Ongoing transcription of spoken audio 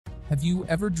Have you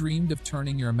ever dreamed of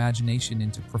turning your imagination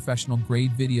into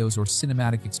professional-grade videos or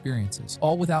cinematic experiences,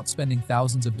 all without spending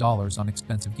thousands of dollars on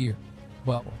expensive gear?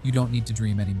 Well, you don't need to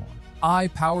dream anymore.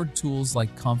 AI-powered tools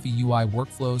like ComfyUI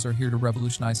workflows are here to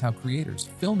revolutionize how creators,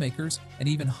 filmmakers, and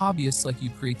even hobbyists like you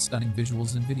create stunning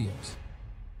visuals and videos.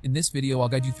 In this video, I'll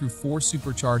guide you through 4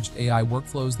 supercharged AI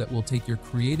workflows that will take your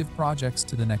creative projects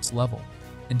to the next level.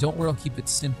 And don't worry, I'll keep it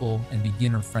simple and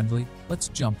beginner-friendly. Let's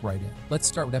jump right in. Let's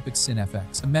start with SDXL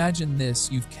FX. Imagine this: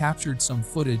 you've captured some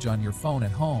footage on your phone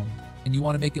at home, and you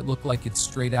want to make it look like it's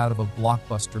straight out of a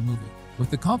blockbuster movie. With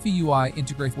the ComfyUI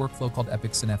integrated workflow called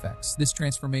SDXL FX, this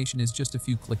transformation is just a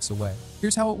few clicks away.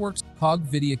 Here's how it works.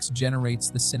 ComfyUI generates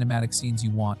the cinematic scenes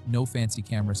you want, no fancy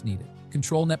cameras needed.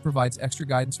 Controlnet provides extra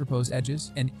guidance for pose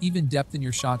edges and even depth in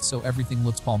your shots so everything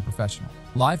looks palm professional.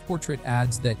 Live Portrait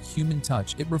adds that human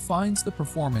touch. It refines the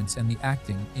performance and the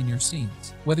acting in your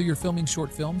scenes. Whether you're filming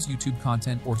short films, YouTube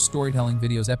content, or storytelling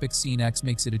videos, SDXL X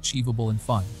makes it achievable and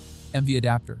fun. MV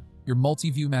Adapter, your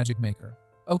multi-view magic maker.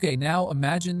 Okay, now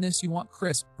imagine this: you want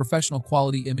crisp, professional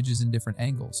quality images in different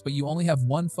angles, but you only have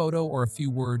one photo or a few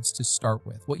words to start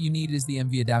with. What you need is the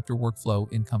MV Adapter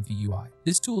workflow in ComfyUI.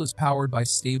 This tool is powered by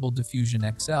stable Diffusion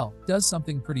XL. It does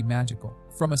something pretty magical.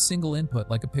 From a single input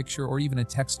like a picture or even a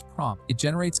text prompt, it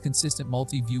generates consistent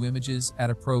multi-view images at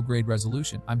a pro-grade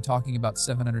resolution. I'm talking about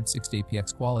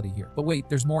 760px quality here. But wait,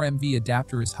 there's more. MV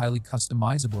Adapter is highly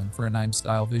customizable and for an anime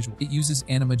style visual. It uses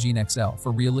Animate XL.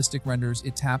 For realistic renders,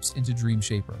 it taps into Dream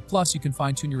Shaper. Plus, you can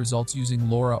fine-tune your results using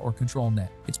LORA or Controlnet.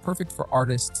 It's perfect for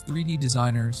artists, 3D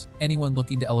designers, anyone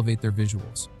looking to elevate their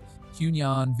visuals.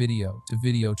 Huion video to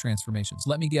video transformations.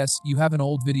 Let me guess, you have an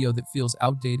old video that feels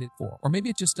outdated, or maybe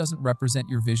it just doesn't represent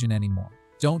your vision anymore.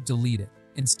 Don't delete it.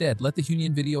 Instead, let the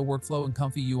Huion video workflow in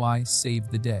ComfyUI save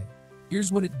the day.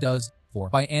 Here's what it does.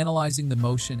 By analyzing the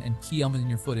motion and key element in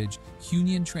your footage,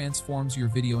 Huion transforms your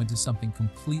video into something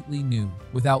completely new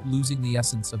without losing the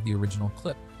essence of the original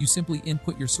clip. You simply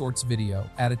input your source video,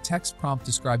 add a text prompt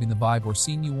describing the vibe or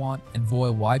scene you want, and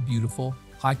voila, beautiful,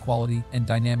 high quality, and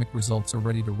dynamic results are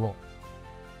ready to roll.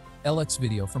 LX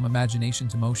Video, from imagination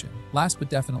to motion. Last but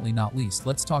definitely not least,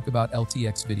 let's talk about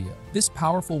LTX Video. This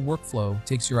powerful workflow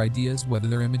takes your ideas, whether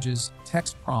they're images,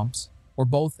 text prompts, or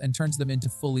both, and turns them into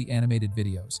fully animated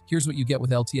videos. Here's what you get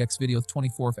with LTX Video with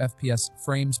 24 FPS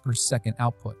frames per second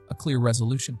output, a clear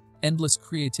resolution, endless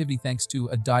creativity thanks to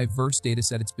a diverse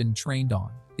dataset it's been trained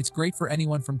on. It's great for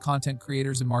anyone from content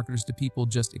creators and marketers to people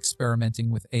just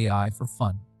experimenting with AI for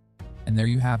fun. And there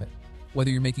you have it. Whether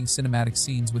you're making cinematic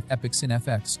scenes with SDXL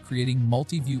FX, creating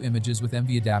multi-view images with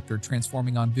MV Adapter,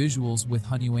 transforming on visuals with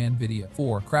Huion Video,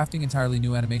 or crafting entirely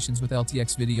new animations with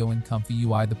LTX Video and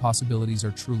ComfyUI, the possibilities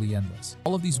are truly endless.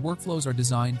 All of these workflows are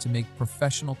designed to make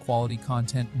professional quality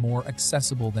content more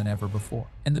accessible than ever before.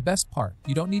 And the best part,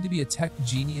 you don't need to be a tech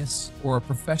genius or a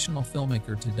professional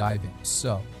filmmaker to dive in.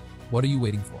 So, what are you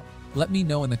waiting for? Let me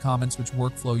know in the comments which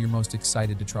workflow you're most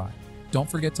excited to try. Don't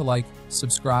forget to like,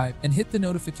 subscribe, and hit the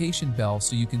notification bell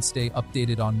so you can stay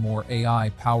updated on more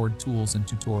AI-powered tools and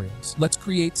tutorials. Let's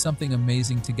create something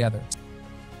amazing together.